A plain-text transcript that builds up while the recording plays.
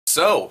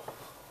So,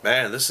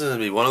 man, this is going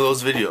to be one of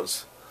those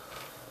videos.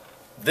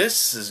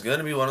 This is going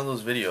to be one of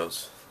those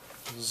videos.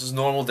 This is a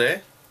normal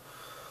day.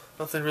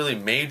 Nothing really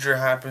major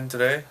happened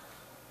today.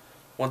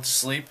 Went to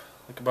sleep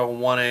like about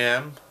 1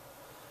 a.m.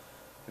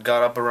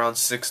 Got up around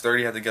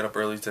 6:30. Had to get up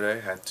early today.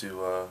 Had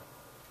to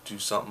do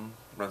something,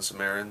 run some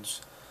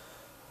errands.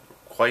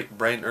 Quite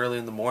bright and early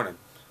in the morning.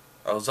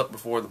 I was up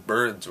before the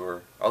birds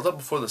were. I was up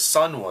before the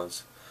sun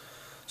was.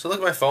 So I look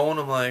at my phone.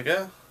 I'm like,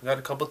 yeah, got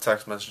a couple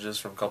text messages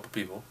from a couple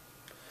people.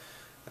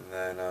 And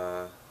then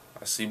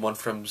I see one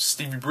from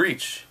Stevie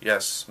Breach.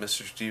 Yes,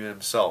 Mr. Steven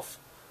himself.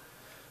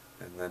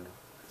 And then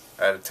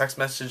I had a text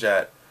message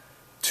at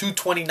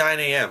 2:29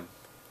 a.m.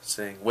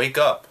 saying, wake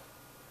up.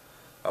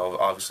 I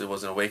obviously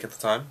wasn't awake at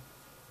the time.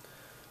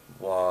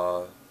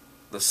 The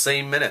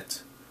same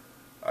minute,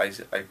 I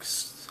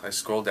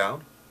scroll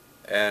down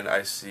and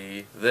I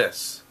see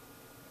this.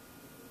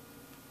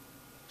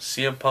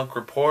 CM Punk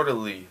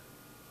reportedly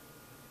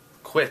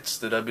quits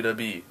the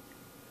WWE.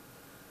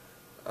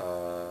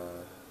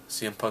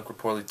 CM Punk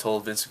reportedly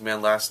told Vince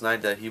McMahon last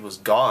night that he was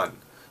gone.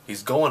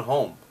 He's going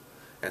home.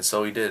 And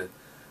so he did.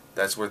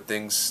 That's where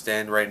things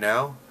stand right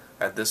now.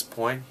 At this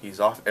point,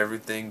 he's off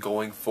everything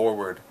going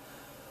forward.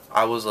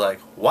 I was like,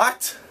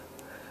 what?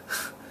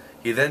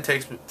 He then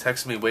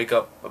texts me, wake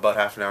up about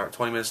half an hour,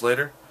 20 minutes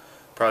later,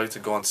 probably to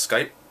go on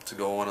Skype, to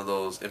go on one of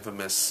those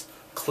infamous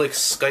click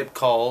Skype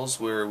calls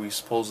where we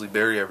supposedly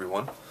bury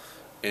everyone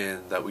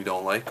that we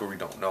don't like or we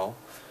don't know.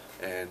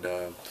 And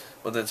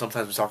but then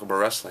sometimes we talk about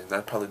wrestling.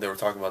 That probably they were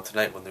talking about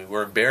tonight when they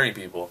weren't burying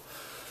people.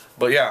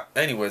 But yeah,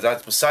 anyways,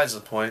 that's besides the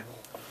point.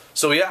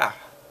 So yeah,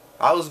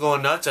 I was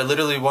going nuts. I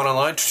literally went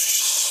online.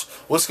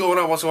 What's going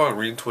on? What's going on?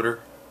 Reading Twitter.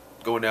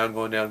 Going down.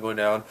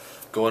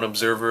 Go on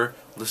Observer.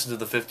 Listen to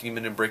the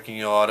 15-minute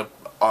Breaking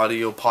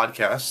audio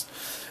podcast.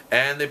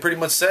 And they pretty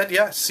much said,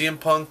 yeah, CM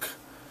Punk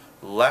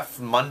left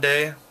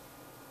Monday.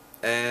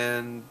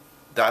 And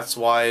that's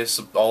why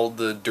all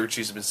the dirt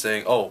sheets have been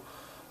saying, oh,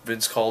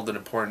 Vince called an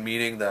important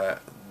meeting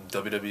that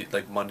WWE,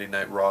 like Monday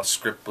Night Raw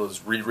script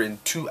was rewritten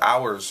 2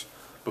 hours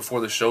before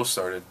the show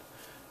started.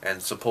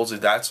 And supposedly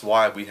that's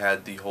why we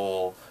had the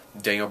whole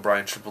Daniel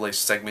Bryan Triple H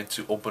segment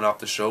to open up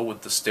the show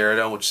with the stare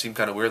down, which seemed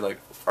kind of weird. Like,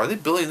 are they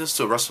building this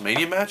to a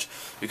WrestleMania match?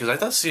 Because I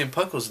thought CM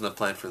Punk was in the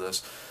plan for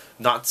this.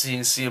 Not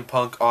seeing CM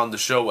Punk on the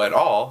show at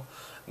all.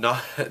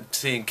 Not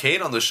seeing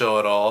Kane on the show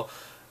at all.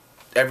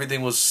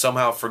 Everything was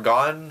somehow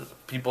forgotten.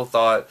 People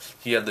thought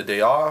he had the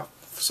day off,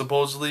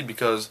 supposedly,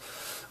 because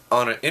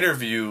on an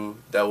interview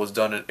that was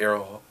done at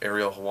Ariel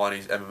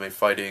Helwani's MMA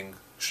fighting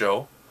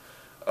show,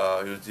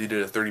 he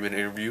did a 30-minute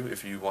interview.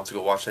 If you want to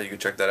go watch that, you can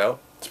check that out.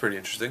 It's pretty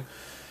interesting.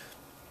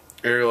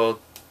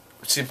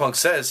 CM Punk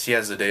says he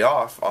has the day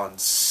off on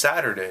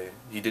Saturday.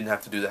 He didn't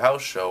have to do the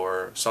house show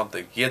or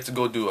something. He had to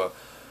go do a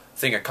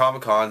thing at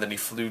Comic-Con, then he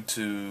flew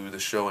to the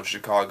show in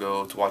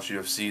Chicago to watch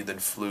UFC, then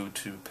flew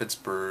to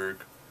Pittsburgh.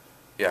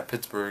 Yeah,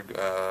 Pittsburgh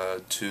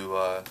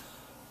to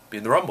be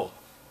in the Rumble.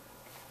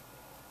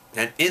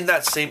 And in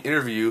that same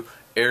interview,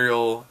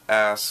 Ariel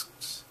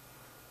asks,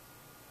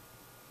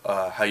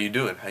 how you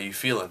doing? How you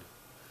feeling?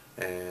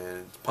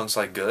 And Punk's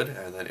like, good.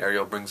 And then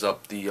Ariel brings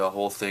up the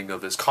whole thing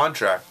of his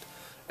contract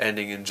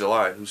ending in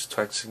July. Who's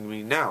texting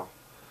me now?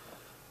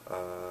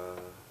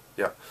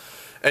 Yeah.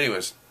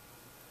 Anyways,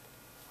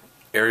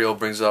 Ariel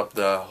brings up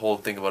the whole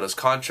thing about his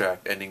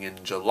contract ending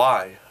in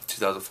July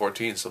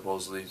 2014.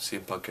 Supposedly,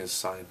 CM Punk has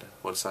signed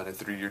a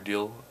 3-year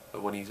deal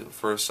when he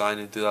first signed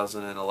in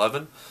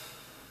 2011.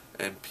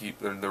 And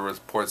there were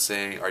reports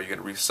saying, are you going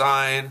to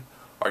resign?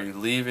 Are you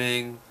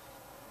leaving?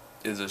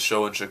 Is a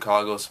show in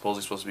Chicago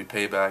supposedly supposed to be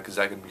payback? Is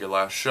that going to be your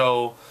last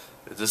show?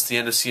 Is this the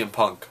end of CM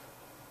Punk?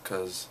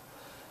 Because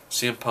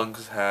CM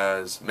Punk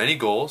has many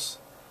goals,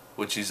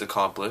 which he's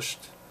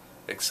accomplished,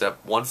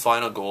 except one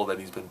final goal that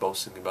he's been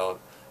boasting about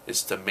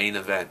is to main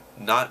event.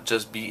 Not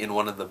just be in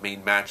one of the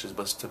main matches,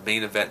 but to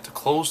main event, to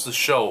close the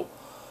show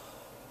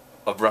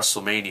of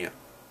WrestleMania.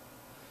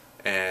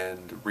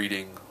 And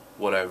reading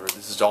whatever.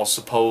 This is all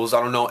supposed.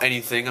 I don't know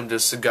anything. I'm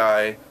just a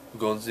guy who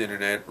goes on the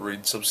internet,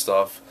 reads some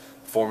stuff,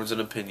 forms an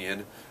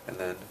opinion, and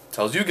then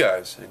tells you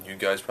guys. And you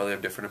guys probably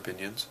have different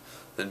opinions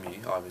than me,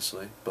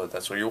 obviously. But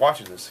that's why you're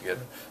watching this, to get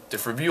a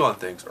different view on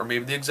things. Or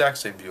maybe the exact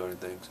same view on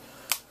things.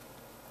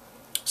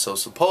 So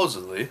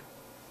supposedly,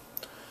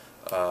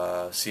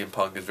 CM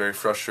Punk is very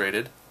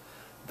frustrated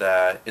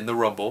that in the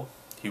Rumble,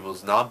 he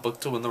was not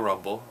booked to win the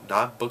Rumble,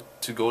 not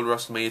booked to go to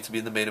WrestleMania to be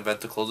in the main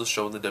event to close the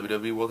show in the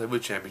WWE World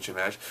Heavyweight Championship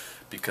match,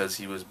 because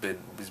he's been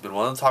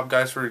one of the top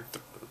guys for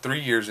 3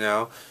 years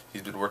now.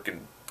 He's been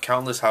working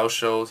countless house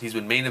shows. He's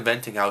been main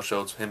eventing house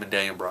shows, him and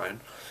Daniel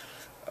Bryan.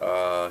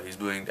 He's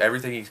doing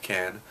everything he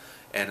can,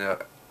 and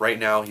right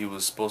now he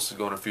was supposed to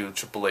go in a feud with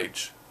Triple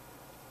H.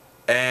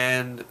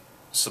 And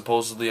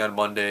supposedly on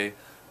Monday,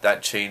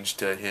 that changed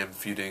to him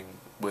feuding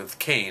with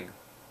Kane,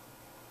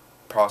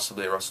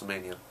 possibly at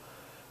WrestleMania.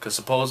 Because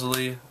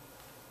supposedly,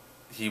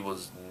 he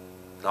was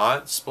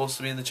not supposed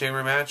to be in the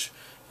Chamber match.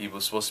 He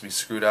was supposed to be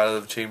screwed out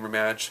of the Chamber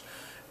match.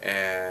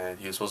 and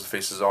he was supposed to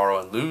face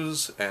Cesaro and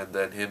lose, and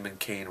then him and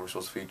Kane were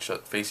supposed to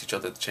face each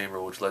other at the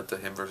Chamber, which led to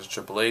him versus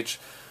Triple H,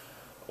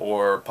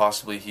 or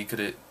possibly he could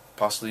have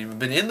possibly even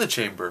been in the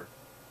Chamber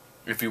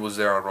if he was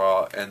there on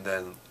Raw, and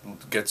then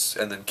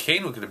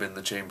Kane could have been in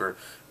the Chamber,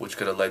 which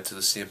could have led to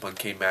the CM Punk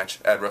Kane match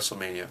at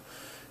WrestleMania.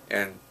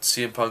 And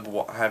CM Punk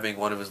having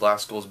one of his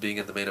last goals being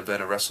in the main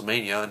event of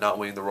WrestleMania, not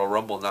winning the Royal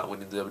Rumble, not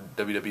winning the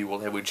WWE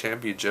World Heavyweight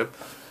Championship,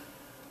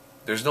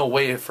 there's no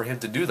way for him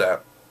to do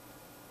that.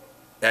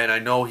 And I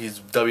know he's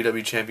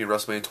WWE Champion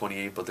WrestleMania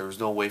 28, but there was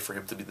no way for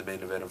him to be the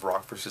main event of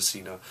Rock versus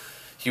Cena.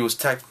 He was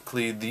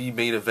technically the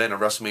main event of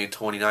WrestleMania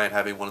 29,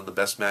 having one of the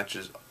best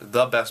matches,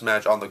 the best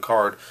match on the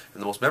card,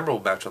 and the most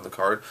memorable match on the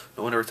card.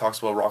 No one ever talks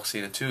about Rock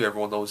Cena 2.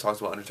 Everyone always talks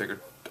about Undertaker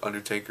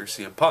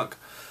CM Punk.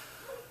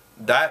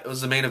 That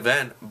was the main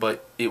event,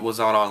 but it was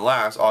not on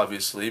last,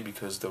 obviously,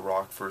 because The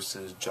Rock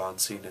versus John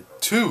Cena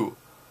 2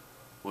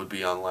 would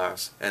be on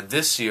last. And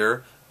this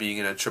year, being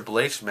in a Triple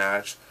H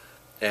match,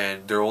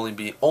 and there only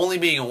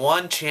being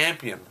one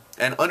champion,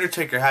 and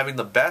Undertaker having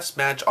the best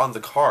match on the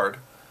card,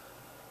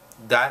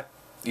 that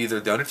either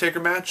the Undertaker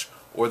match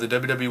or the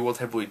WWE World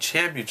Heavyweight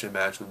Championship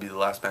match would be the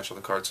last match on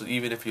the card. So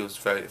even if he was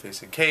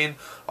facing Kane,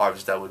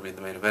 obviously that would be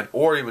the main event,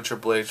 or even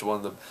Triple H,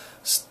 one of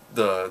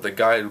the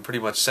guy who pretty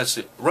much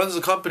essentially runs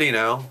the company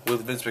now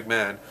with Vince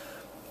McMahon,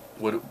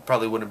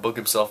 probably wouldn't book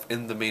himself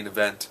in the main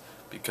event,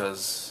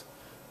 because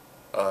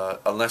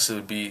unless it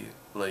would be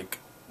like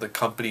the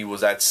company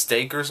was at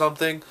stake or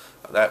something,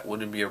 that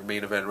wouldn't be a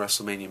main event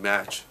WrestleMania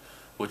match,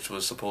 which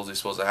was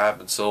supposed to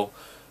happen. So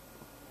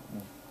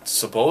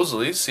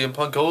supposedly CM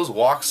Punk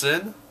walks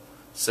in,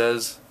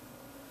 says,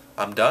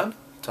 "I'm done,"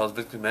 tells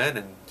Vince McMahon,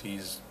 and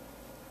he's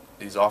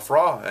off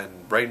Raw.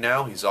 And right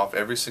now he's off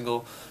every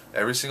single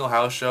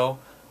house show.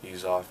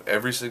 He's off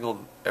every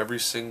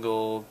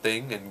single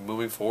thing, and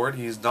moving forward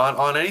he's not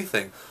on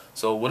anything.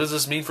 So what does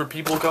this mean for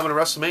people coming to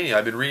WrestleMania?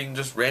 I've been reading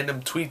just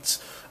random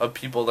tweets of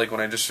people, like when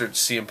I just search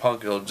CM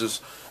Punk, it'll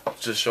just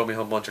show me a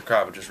whole bunch of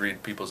crap and just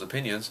read people's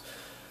opinions.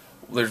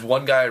 There's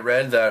one guy I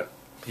read that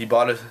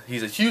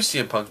he's a huge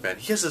CM Punk fan.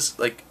 He has this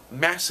like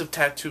massive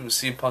tattoo of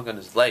CM Punk on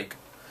his leg.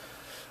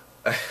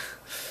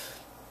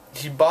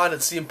 He bought a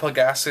CM Punk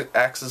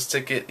access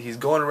ticket. He's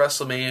going to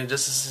WrestleMania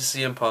just to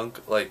see CM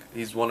Punk. Like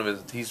he's one of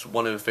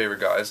his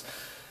favorite guys,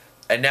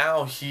 and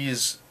now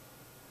he's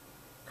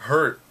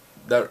hurt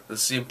that the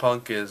CM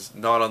Punk is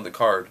not on the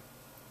card.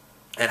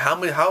 And how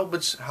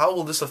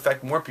will this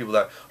affect more people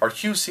that are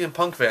huge CM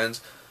Punk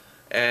fans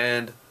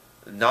and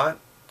not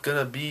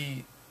gonna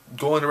be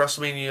going to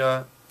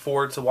WrestleMania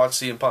to watch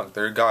CM Punk,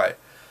 their guy?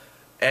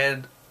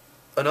 And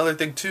another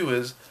thing too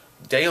is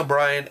Daniel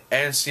Bryan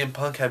and CM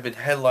Punk have been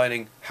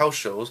headlining house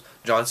shows.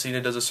 John Cena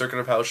does a circuit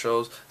of house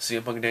shows.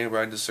 CM Punk and Daniel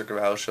Bryan does a circuit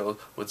of house shows,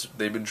 which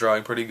they've been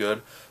drawing pretty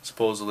good,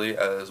 supposedly,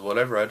 as what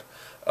I've read.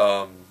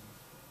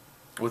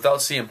 Without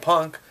CM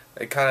Punk,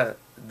 it kind of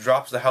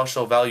drops the house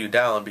show value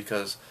down,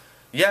 because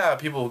yeah,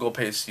 people will go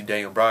pay to see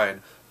Daniel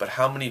Bryan, but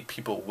how many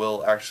people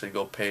will actually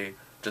go pay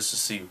just to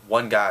see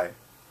one guy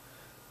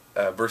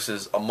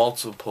versus a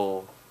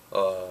multitude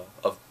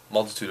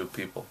of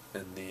people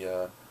in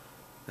the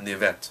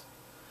event?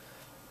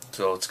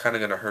 So it's kind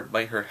of gonna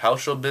might hurt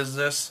house show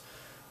business,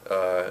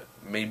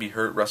 maybe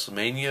hurt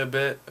WrestleMania a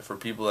bit for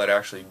people that are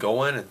actually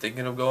going and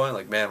thinking of going.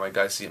 Like, man, my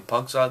guy CM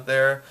Punk's out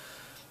there,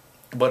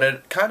 but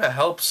it kind of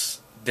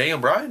helps Daniel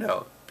Bryan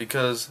out,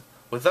 because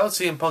without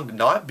CM Punk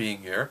not being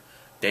here,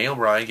 Daniel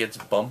Bryan gets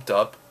bumped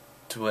up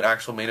to an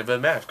actual main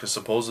event match, because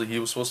supposedly he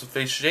was supposed to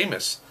face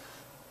Sheamus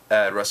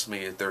at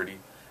WrestleMania 30,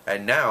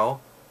 and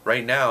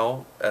right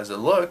now, as it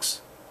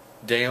looks,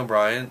 Daniel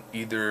Bryan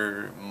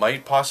either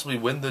might possibly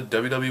win the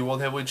WWE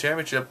World Heavyweight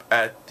Championship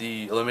at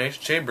the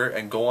Elimination Chamber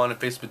and go on and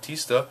face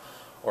Batista,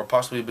 or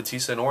possibly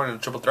Batista and Orton in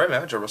a triple threat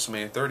match at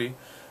WrestleMania 30,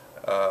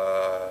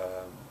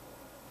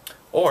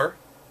 or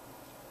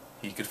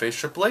he could face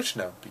Triple H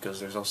now, because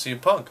there's no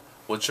CM Punk.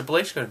 What's Triple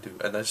H gonna do?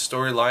 And that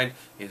storyline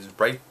is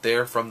right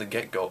there from the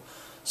get-go.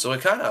 So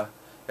it kind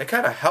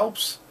of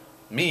helps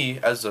me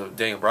as a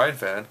Daniel Bryan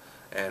fan,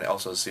 and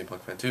also a CM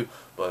Punk fan too,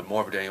 but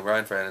more of a Daniel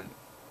Bryan fan,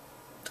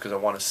 because I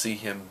want to see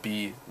him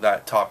be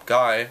that top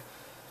guy.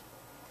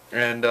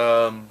 And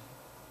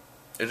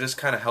it just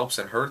kind of helps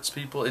and hurts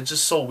people. It's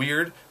just so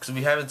weird, because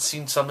we haven't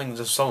seen someone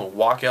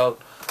walk out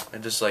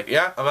and just like,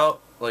 yeah, I'm out.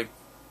 Like,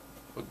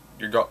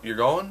 you're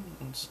going?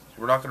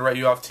 We're not going to write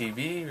you off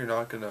TV. You're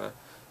not going to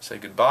say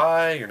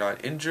goodbye. You're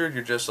not injured.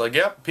 You're just like,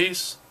 yep,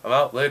 peace. I'm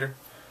out later.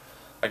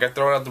 I got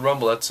thrown out the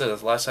Rumble. That's it.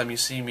 That's the last time you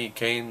see me.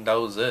 Kane, that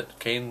was it.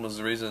 Kane was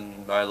the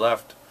reason I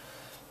left.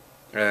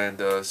 And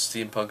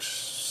CM Punk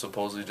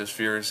supposedly just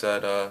furious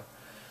that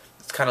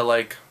it's kind of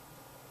like,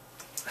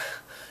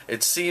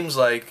 it seems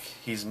like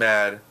he's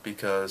mad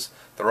because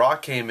The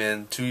Rock came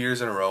in 2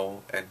 years in a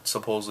row and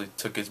supposedly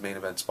took his main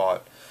event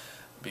spot.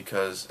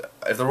 Because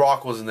if The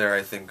Rock wasn't there,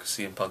 I think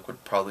CM Punk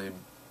would probably have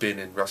been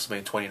in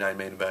WrestleMania 29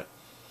 main event.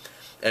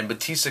 And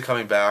Batista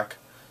coming back,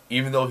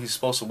 even though he's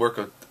supposed to work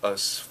a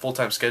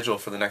full-time schedule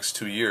for the next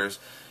 2 years,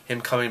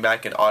 him coming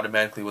back and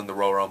automatically win the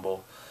Royal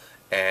Rumble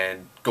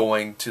and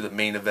going to the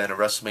main event of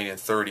WrestleMania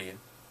 30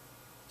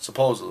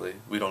 supposedly.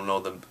 We don't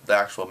know the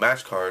actual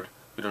match card.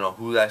 We don't know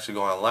who's actually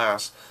going on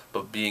last,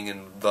 but being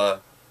in the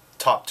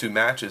top 2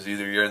 matches,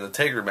 either you're in the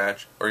Taker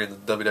match or you're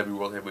in the WWE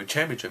World Heavyweight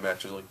Championship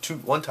match. There's like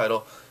one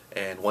title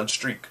and 1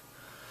 streak.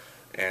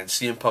 And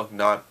CM Punk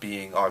not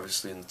being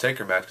obviously in the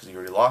Taker match because he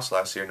already lost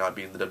last year, not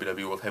being in the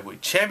WWE World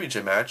Heavyweight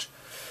Championship match,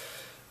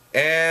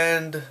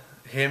 and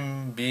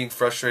him being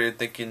frustrated,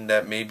 thinking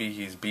that maybe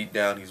he's beat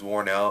down, he's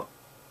worn out,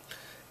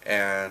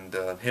 and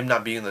him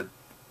not being at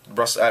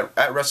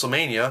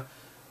WrestleMania,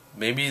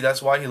 maybe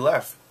that's why he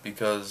left.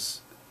 Because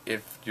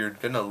if you're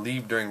gonna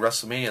leave during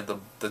WrestleMania,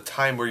 the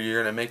time where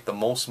you're gonna make the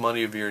most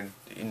money of in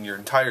your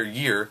entire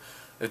year,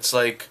 it's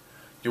like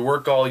you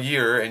work all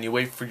year and you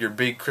wait for your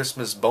big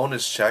Christmas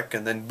bonus check,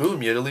 and then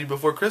boom, you had to leave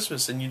before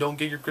Christmas and you don't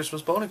get your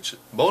Christmas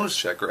bonus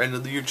check or end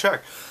of the year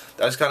check.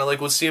 That's kind of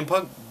like what CM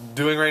Punk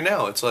doing right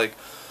now. It's like,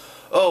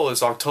 oh,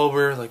 it's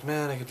October, like,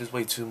 man, I could just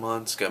wait 2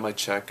 months, get my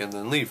check, and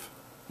then leave.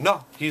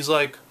 No, he's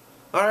like,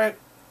 alright,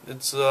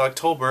 it's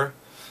October,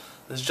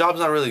 this job's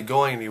not really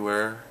going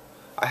anywhere,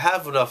 I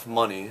have enough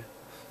money,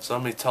 so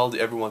I'm going to tell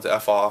everyone to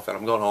F off, and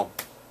I'm going home.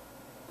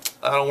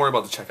 I don't worry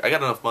about the check, I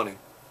got enough money.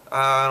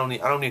 I don't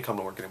need to come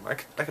to work anymore.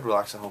 I could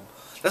relax at home.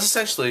 That's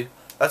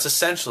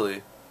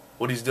essentially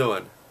what he's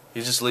doing.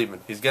 He's just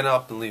leaving. He's getting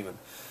up and leaving.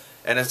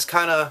 And it's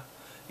kind of,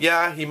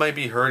 yeah, he might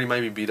be hurt, he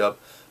might be beat up,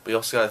 but you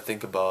also got to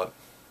think about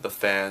the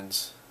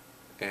fans,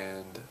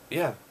 and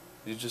yeah,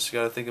 you just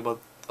got to think about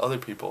other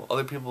people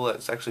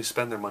that actually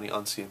spend their money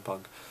on CM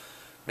Punk.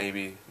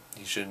 Maybe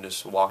he shouldn't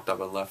just walked up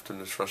and left in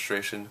his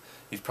frustration.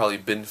 He's probably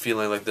been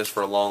feeling like this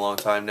for a long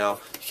time now.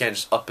 He can't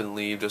just up and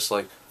leave just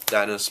like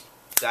that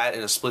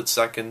in a split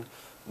second,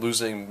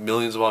 losing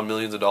millions upon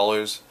millions of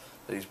dollars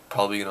that he's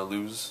probably gonna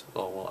lose.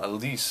 Oh well, at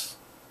least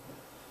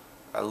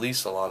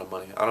a lot of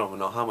money. I don't even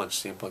know how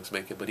much CM Punk's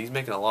making, but he's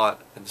making a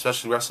lot, and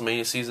especially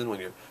WrestleMania season when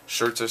your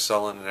shirts are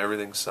selling and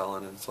everything's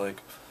selling, and it's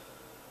like,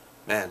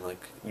 man,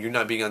 like you're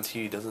not being on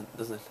TV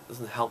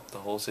doesn't help the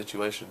whole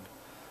situation.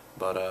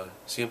 But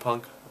CM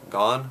Punk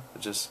gone,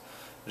 just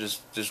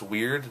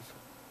weird.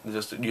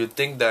 Just you'd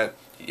think that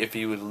if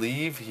he would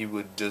leave, he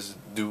would just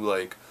do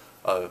like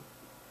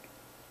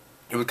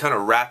he would kind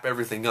of wrap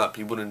everything up.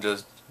 He wouldn't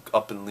just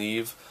up and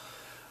leave,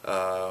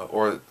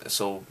 or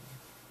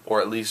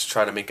at least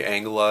try to make an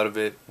angle out of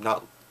it.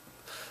 Not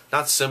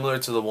similar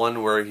to the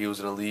one where he was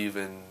gonna leave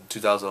in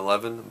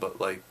 2011, but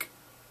like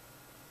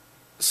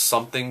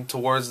something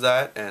towards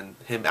that, and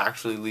him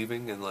actually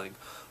leaving and like,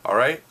 all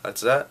right,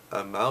 that's that.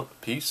 I'm out.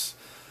 Peace.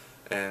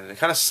 And it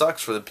kind of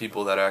sucks for the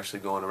people that are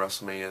actually going to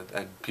WrestleMania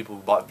and people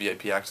who bought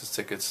VIP access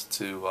tickets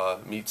to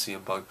meet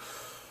CM Punk.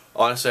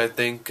 Honestly, I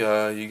think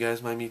you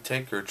guys might meet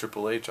Taker or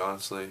Triple H,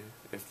 honestly,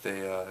 if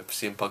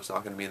CM Punk's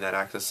not going to be in that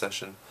access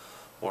session,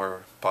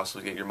 or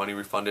possibly get your money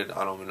refunded.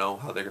 I don't even know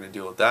how they're going to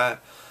deal with that.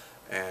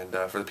 And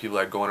for the people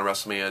that are going to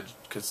WrestleMania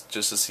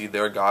just to see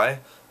their guy,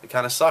 it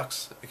kind of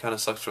sucks. It kind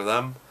of sucks for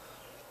them.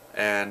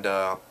 And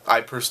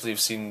I personally have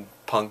seen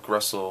Punk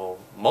wrestle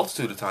a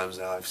multitude of times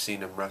now. I've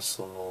seen him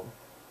wrestle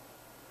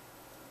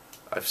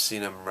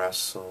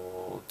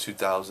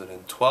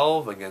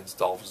 2012 against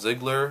Dolph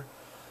Ziggler.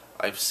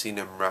 I've seen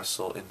him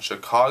wrestle in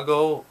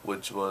Chicago,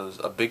 which was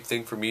a big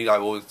thing for me. I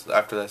always,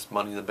 after that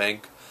Money in the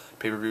Bank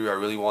pay-per-view, I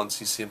really wanted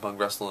to see CM Punk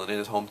wrestle in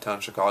his hometown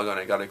Chicago, and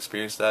I got to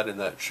experience that in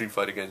that street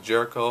fight against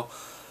Jericho.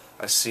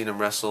 I've seen him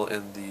wrestle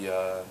in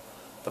the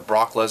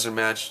Brock Lesnar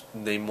match,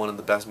 named one of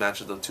the best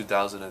matches of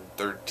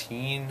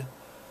 2013.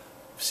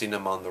 I've seen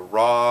him on the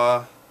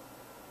Raw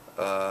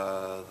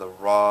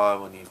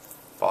when he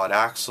fought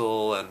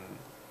Axel, and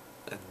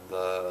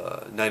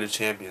the Night of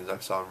Champions I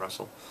saw him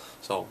wrestle.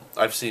 So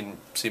I've seen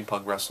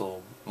Punk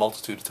wrestle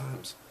multitude of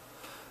times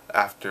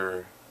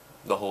after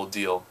the whole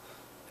deal,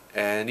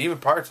 and even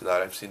prior to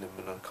that I've seen him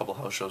in a couple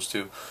house shows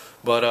too.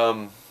 But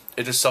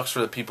it just sucks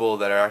for the people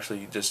that are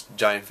actually just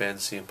giant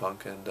fans of CM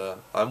Punk, and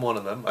I'm one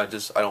of them. I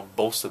don't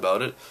boast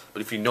about it,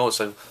 but if you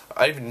notice,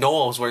 I even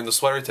know I was wearing the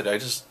sweater today.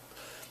 Because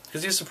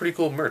he has some pretty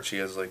cool merch. He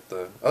has like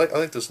I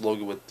like this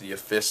logo with the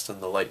fist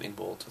and the lightning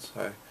bolt.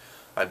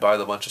 I buy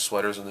the bunch of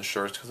sweaters and the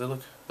shirts because they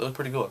look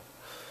pretty good.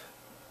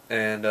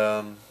 And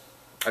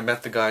I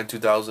met the guy in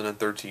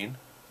 2013.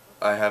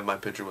 I have my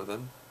picture with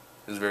him.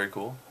 It's very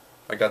cool.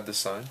 I got this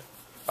signed.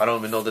 I don't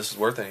even know this is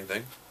worth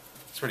anything.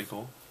 It's pretty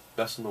cool.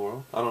 Best in the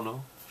world. I don't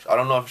know. I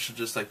don't know if I should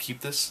just like keep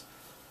this.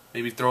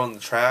 Maybe throw it in the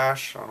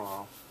trash. I don't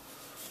know.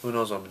 Who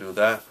knows what I'm gonna do with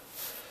that.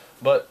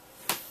 But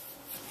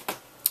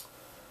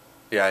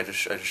yeah, I just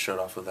showed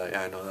off with that.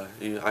 Yeah, I know that.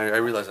 I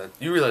realize that.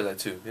 You realize that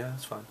too. Yeah,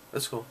 that's fine.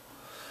 That's cool.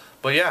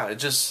 But yeah,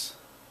 it's just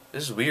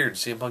weird.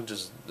 CM Punk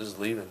just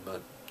leaving,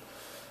 but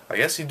I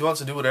guess he wants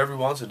to do whatever he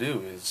wants to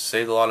do. He's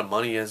saved a lot of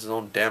money. He has his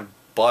own damn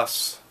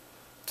bus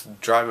to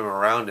drive him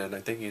around in. I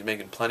think he's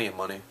making plenty of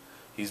money.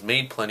 He's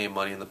made plenty of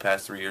money in the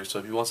past 3 years. So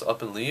if he wants to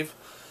up and leave,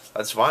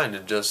 that's fine.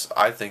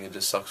 I think it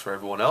just sucks for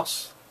everyone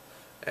else.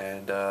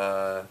 And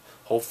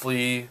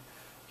hopefully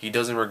he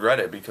doesn't regret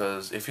it,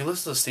 because if you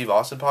listen to the Steve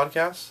Austin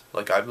podcast,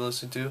 like I've been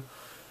listening to,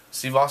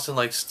 Steve Austin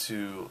likes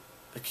to,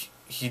 like,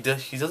 he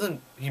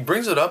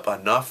brings it up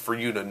enough for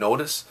you to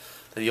notice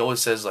that he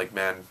always says, like,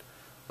 man,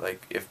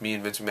 Like, if me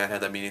and Vince McMahon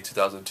had that meeting in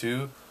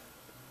 2002,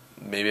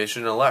 maybe I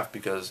shouldn't have left,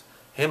 because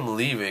him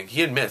leaving,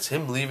 he admits,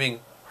 him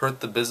leaving hurt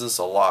the business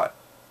a lot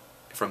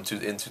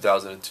in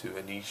 2002,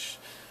 and he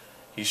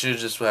should have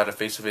just had a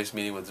face-to-face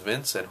meeting with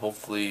Vince, and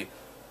hopefully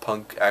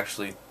Punk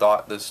actually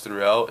thought this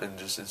through out, and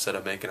just instead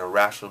of making a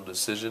rational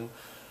decision,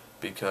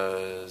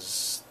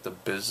 because the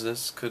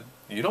business could,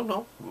 you don't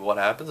know what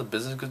happens, the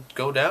business could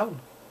go down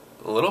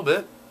a little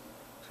bit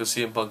because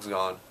CM Punk's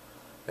gone.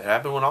 It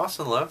happened when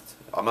Austin left.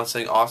 I'm not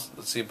saying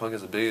CM Punk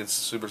is the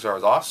biggest superstar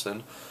as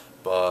Austin,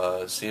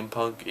 but CM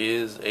Punk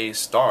is a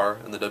star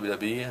in the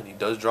WWE, and he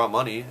does draw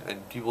money,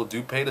 and people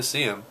do pay to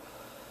see him.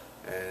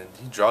 And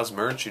he draws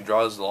merch, he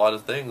draws a lot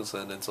of things,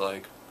 and it's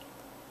like,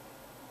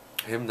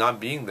 him not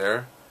being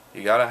there,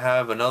 you gotta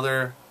have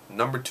another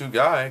number 2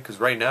 guy, because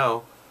right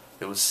now,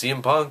 it was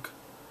CM Punk,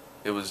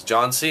 it was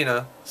John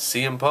Cena,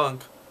 CM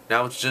Punk,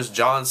 now it's just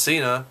John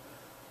Cena,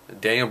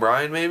 Daniel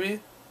Bryan maybe?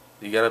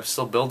 You gotta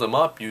still build him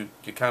up, you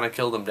kinda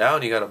killed him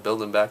down, you gotta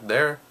build him back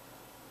there,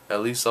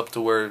 at least up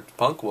to where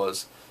Punk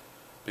was,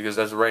 because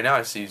as of right now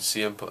I see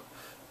CM Punk,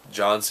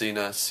 John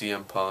Cena,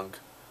 CM Punk,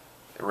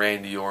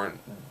 Randy Orton,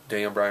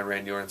 Daniel Bryan,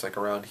 Randy Orton, it's like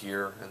around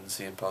here, and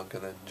CM Punk,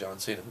 and then John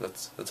Cena.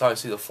 That's how I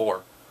see the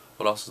 4.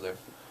 What else is there?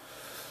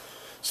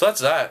 So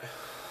that's that.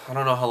 I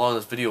don't know how long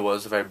this video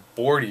was. If I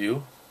bored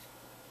you,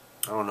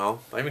 I don't know.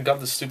 I even got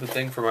this stupid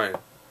thing for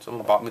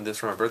someone bought me this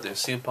for my birthday. A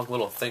CM Punk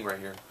little thing right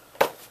here.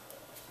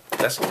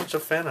 That's how much a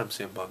fan I'm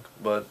CM Punk.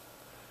 But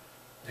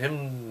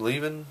him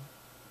leaving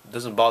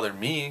doesn't bother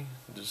me.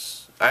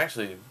 Just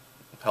actually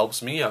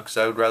helps me out, because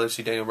I would rather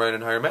see Daniel Bryan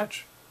in a higher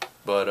match.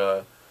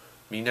 But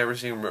me never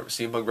seeing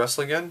CM Punk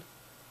wrestle again,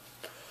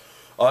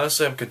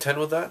 honestly, I'm content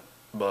with that.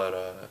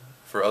 But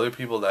for other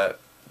people that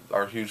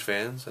are huge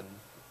fans and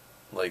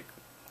like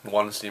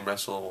want to see him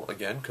wrestle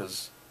again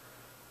because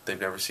they've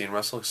never seen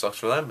wrestle, it sucks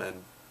for them,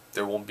 and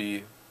there won't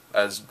be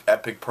as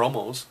epic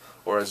promos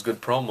or as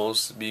good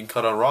promos being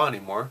cut on Raw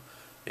anymore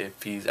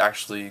if he's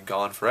actually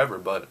gone forever.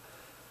 But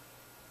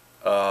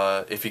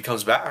if he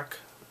comes back,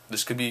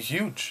 this could be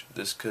huge.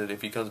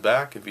 If he comes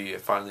back, if he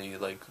finally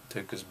like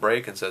took his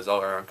break and says,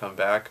 "Oh, I'm coming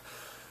back,"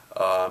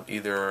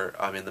 either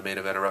I'm in the main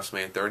event of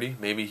WrestleMania 30.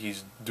 Maybe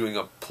he's doing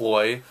a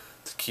ploy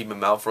to keep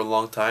him out for a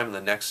long time, and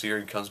the next year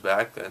he comes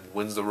back and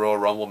wins the Royal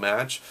Rumble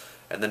match,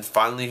 and then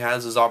finally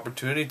has his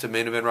opportunity to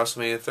main event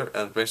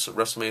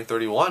WrestleMania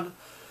 31,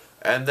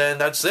 and then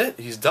that's it.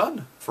 He's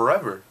done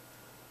forever.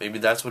 Maybe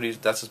that's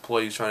his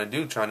ploy he's trying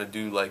to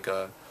do like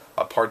a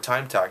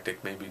part-time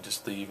tactic. Maybe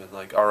just leave and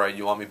like, all right,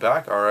 you want me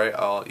back? All right,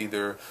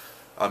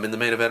 I'm in the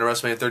main event of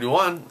WrestleMania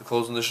 31,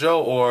 closing the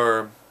show,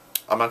 or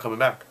I'm not coming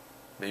back.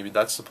 Maybe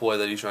that's the ploy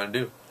that he's trying to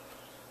do.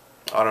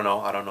 I don't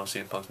know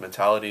CM Punk's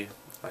mentality.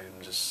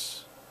 I'm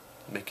just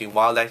making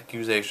wild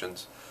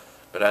accusations.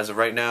 But as of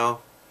right now,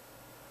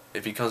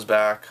 if he comes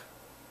back,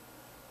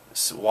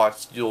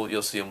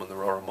 you'll see him when the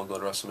Royal Rumble go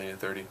to WrestleMania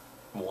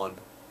 31.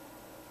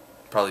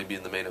 Probably be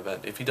in the main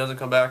event. If he doesn't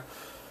come back,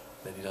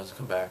 then he doesn't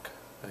come back.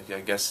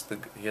 I guess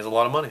he has a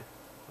lot of money.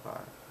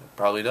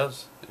 Probably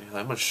does. You know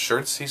how much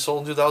shirts he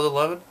sold in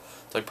 2011?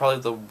 It's like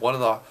probably one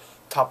of the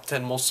top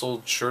 10 most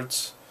sold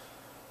shirts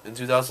in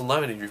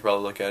 2011. If you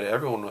probably look at it,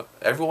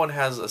 everyone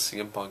has a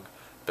CM Punk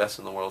Best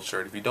in the World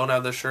shirt. If you don't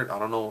have this shirt, I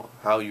don't know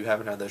how you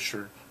haven't had that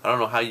shirt. I don't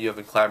know how you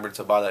haven't clamored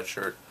to buy that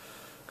shirt,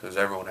 because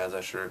everyone has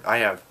that shirt. I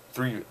have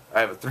three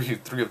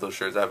of those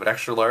shirts. I have an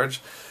extra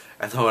large,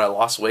 and then when I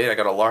lost weight, I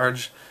got a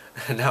large,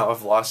 and now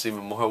I've lost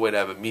even more weight. I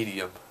have a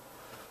medium.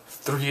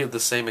 3 of the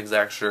same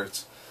exact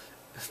shirts.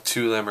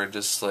 2 of them are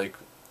just like,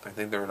 I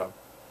think they're in a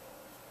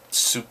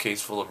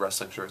suitcase full of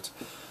wrestling shirts.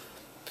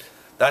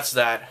 That's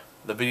that.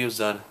 The video's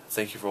done.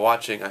 Thank you for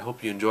watching. I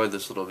hope you enjoyed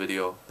this little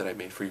video that I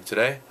made for you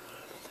today.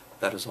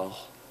 That is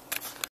all.